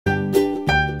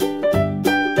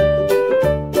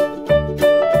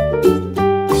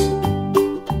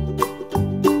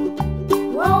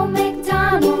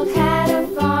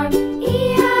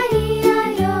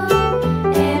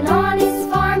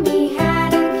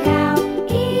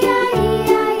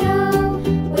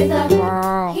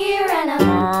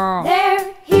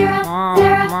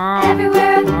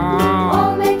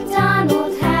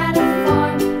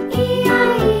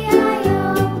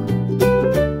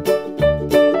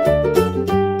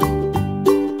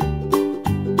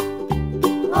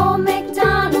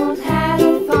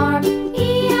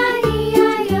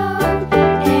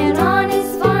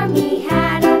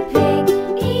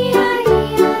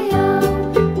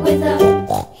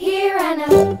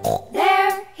and a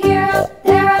there, here, up,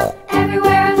 there, up,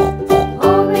 everywhere.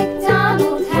 Old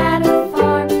MacDonald had a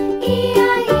farm,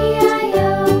 E-I-E-I-O.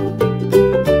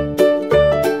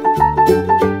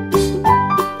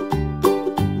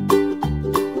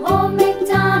 Old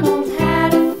MacDonald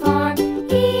had a farm,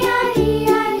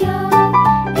 E-I-E-I-O.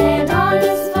 And on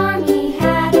his farm he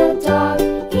had a dog,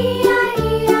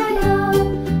 E-I-E-I-O.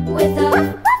 With a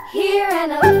here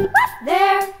and a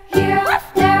there, here,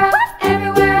 there,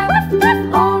 everywhere.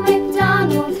 Old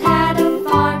MacDonald had a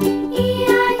farm,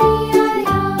 E-I-E-I-O.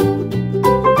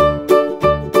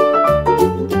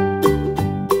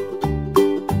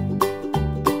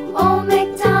 Old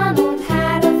MacDonald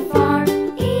had a farm,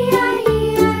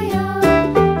 E-I-E-I-O.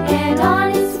 And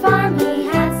on his farm he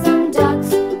had some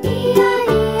ducks,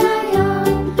 E-I-E-I-O.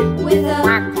 With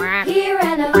a here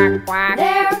and a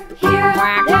there, here,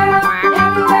 there,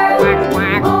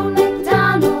 everywhere. Old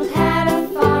MacDonald had a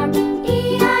farm,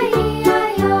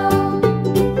 E-I-E-I-O.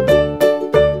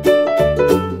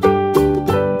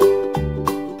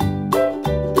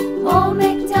 Old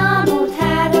MacDonald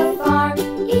had a farm,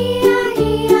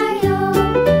 E-I-E-I-O.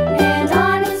 And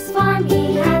on his farm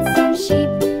he had some sheep,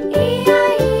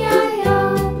 E-I-E-I-O.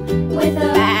 With a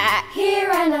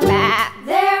here and a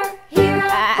there, here,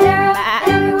 there,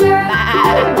 everywhere.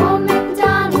 Old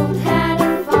MacDonald had a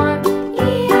farm,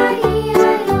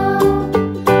 E-I-E-I-O.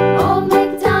 Old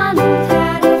MacDonald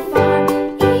had a farm,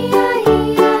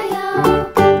 E-I-E-I-O.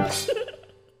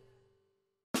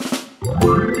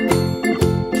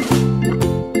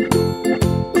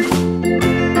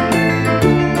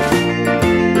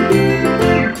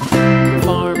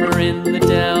 Farmer in the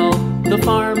dell, the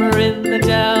farmer in the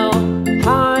dell.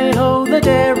 Hi-ho, the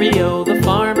dairy-o, the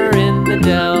farmer in the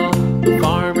dell. The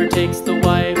farmer takes the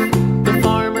wife, the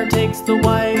farmer takes the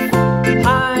wife.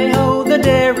 Hi-ho, the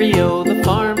dairy-o, the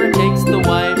farmer takes the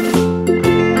wife.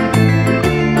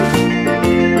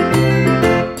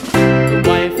 The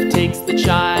wife takes the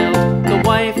child, the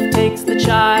wife takes the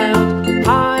child.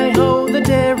 Hi-ho, the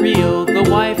dairy-o, the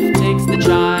wife takes the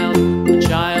child. The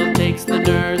child takes the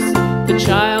nurse, the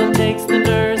child takes the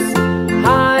nurse.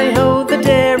 Hi-ho, the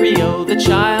dairy-o, the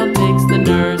child takes the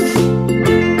nurse.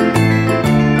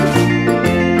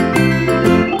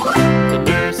 The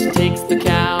nurse takes the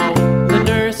cow, the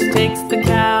nurse takes the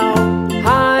cow.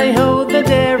 Hi-ho, the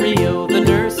dairy-o, the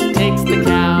nurse takes the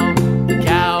cow. The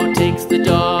cow takes the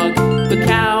dog, the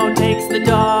cow takes the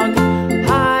dog.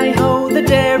 Hi-ho, the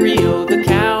dairy-o, the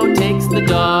cow takes the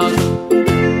dog.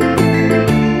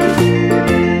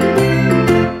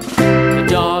 The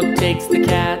dog takes the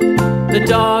cat, the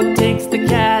dog takes the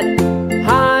cat.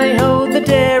 Hi-ho, the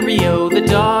dairy-o, the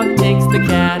dog takes the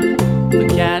cat. The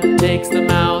cat takes the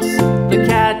mouse, the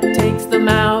cat takes the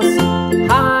mouse.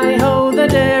 Hi-ho, the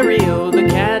dairy-o, the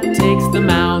cat takes the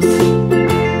mouse.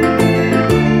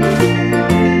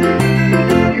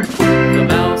 The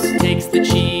mouse takes the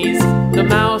cheese, the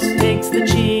mouse takes the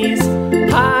cheese.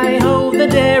 Hi-ho, the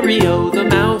dairy-o, the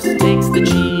mouse takes the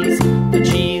cheese. The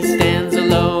cheese stands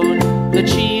alone, the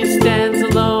cheese stands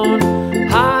alone.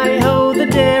 Hi-ho, the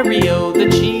dairy-o, the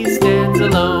cheese stands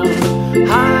alone.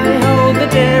 Hi-ho, the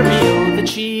dairy-o, the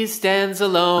cheese stands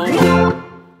alone.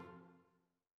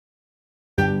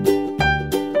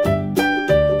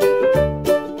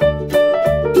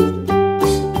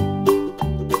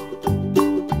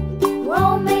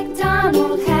 Old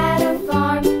MacDonald had a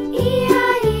farm,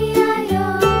 E-I-E-I-O.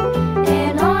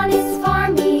 And on his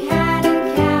farm he had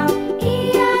a cow,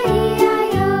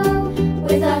 E-I-E-I-O.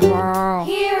 With a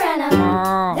here and a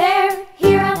there,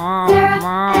 here, up, there,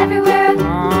 up, everywhere.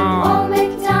 Old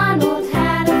MacDonald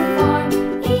had a farm,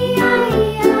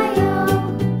 E-I-E-I-O.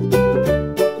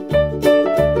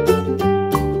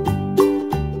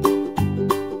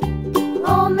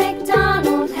 Old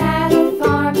MacDonald had a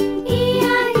farm,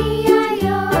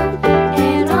 E-I-E-I-O.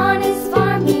 And on his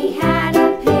farm he had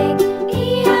a pig,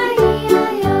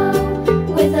 E-I-E-I-O.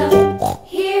 With a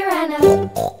here and a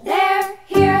there,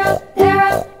 here, up, there,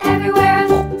 up, everywhere.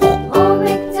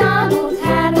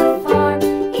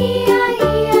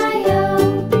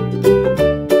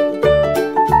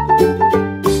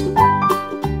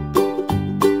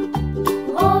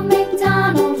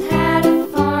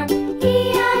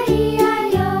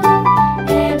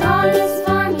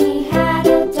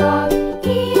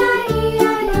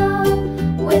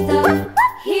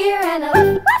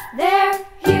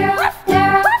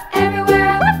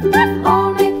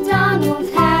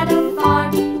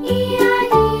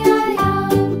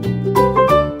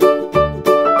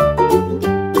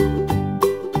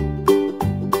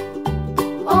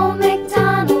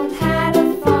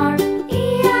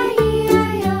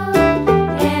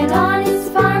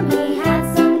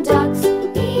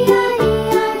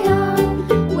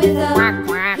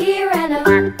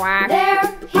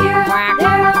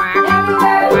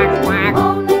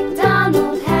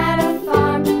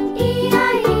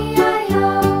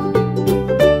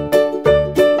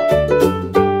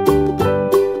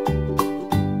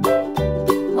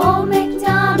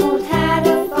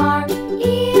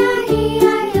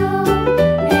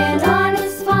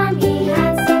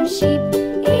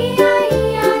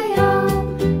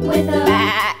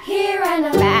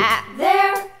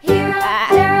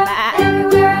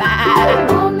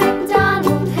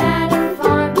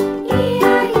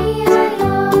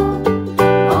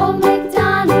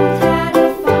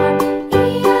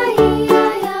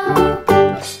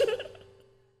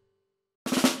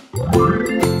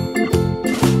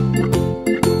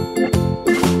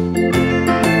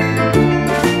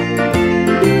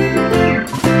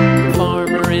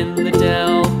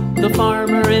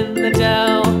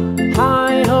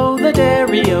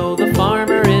 dairy-o, the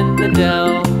farmer in the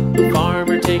dell. The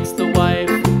farmer takes the wife,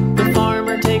 the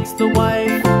farmer takes the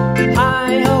wife.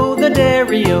 Hi-ho, the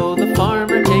dairy-o, the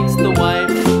farmer takes the wife.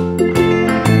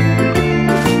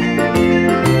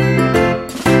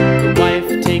 The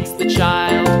wife takes the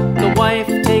child, the wife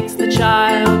takes the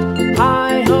child.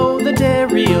 Hi-ho, the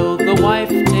dairy-o, the wife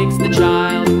takes the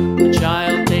child. The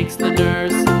child takes the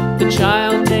nurse, the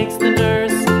child takes the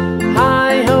nurse.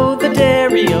 Hi-ho, the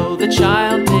dairy-o, the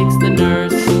child takes the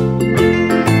nurse.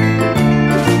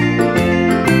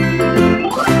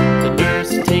 The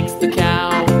nurse takes the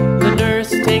cow, the nurse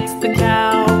takes the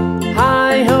cow.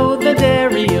 Hi-ho, the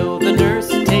dairy-o, the nurse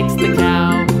takes the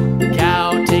cow. The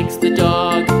cow takes the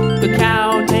dog, the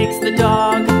cow takes the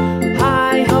dog.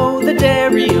 Hi-ho, the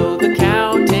dairy-o, the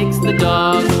cow takes the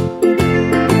dog.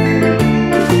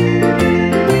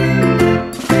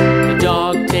 The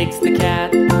dog takes the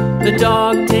cat, the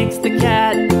dog takes the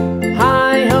cat.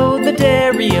 Hi-ho, the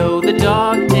dairy-o, the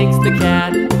dog takes the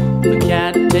cat. The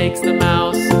cat takes the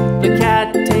mouse, the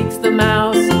cat takes the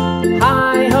mouse.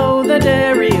 Hi-ho, the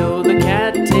dairy-o, the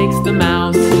cat takes the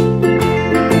mouse.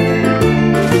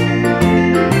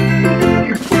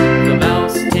 The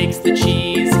mouse takes the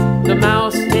cheese, the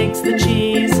mouse takes the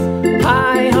cheese.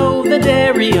 Hi-ho, the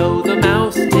dairy-o, the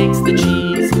mouse takes the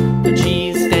cheese. The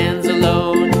cheese stands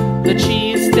alone, the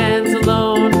cheese stands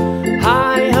alone.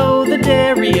 Hi-ho, the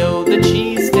dairy-o, the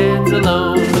cheese stands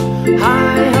alone.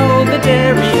 Hi-ho, the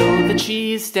dairy-o, the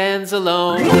cheese stands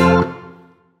alone.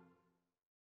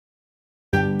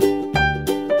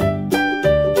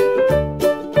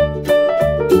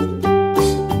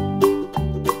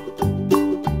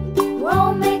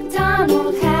 Old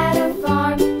MacDonald had a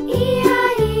farm,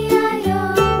 E-I-E-I-O.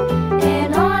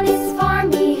 And on his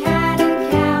farm he had a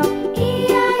cow,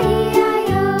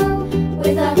 E-I-E-I-O.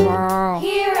 With a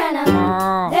here and a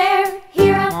there,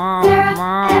 here a there, a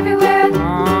everywhere.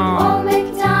 Old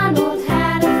MacDonald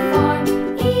had a farm,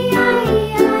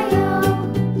 E-I-E-I-O.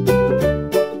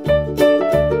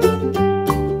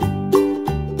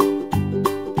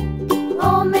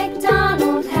 Old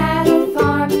MacDonald had a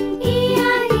farm,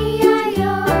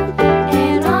 E-I-E-I-O.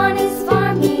 And on his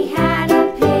farm he had a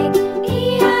pig,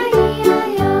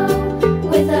 E-I-E-I-O.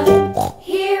 With a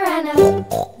here and a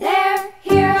there,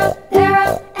 here a there,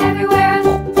 a everywhere.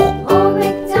 Old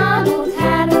MacDonald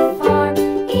had a farm,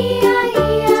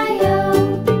 E-I-E-I-O.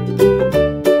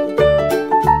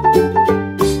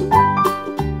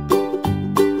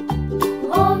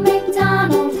 Old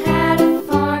MacDonald had a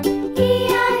farm,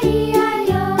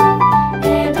 E-I-E-I-O.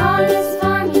 And on his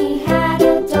farm he had a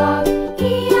dog,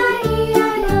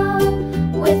 E-I-E-I-O.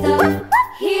 With a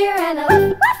here and a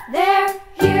there,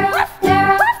 here a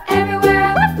there, a everywhere.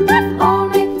 Old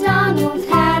MacDonald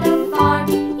had a farm,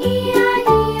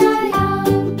 E-I-E-I-O.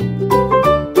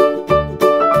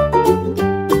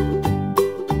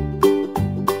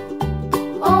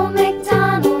 Old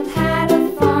MacDonald had a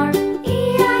farm,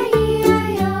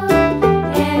 E-I-E-I-O.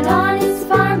 And on his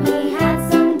farm he had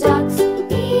some ducks,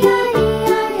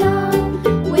 E-I-E-I-O.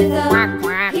 With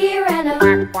a here and a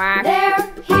there.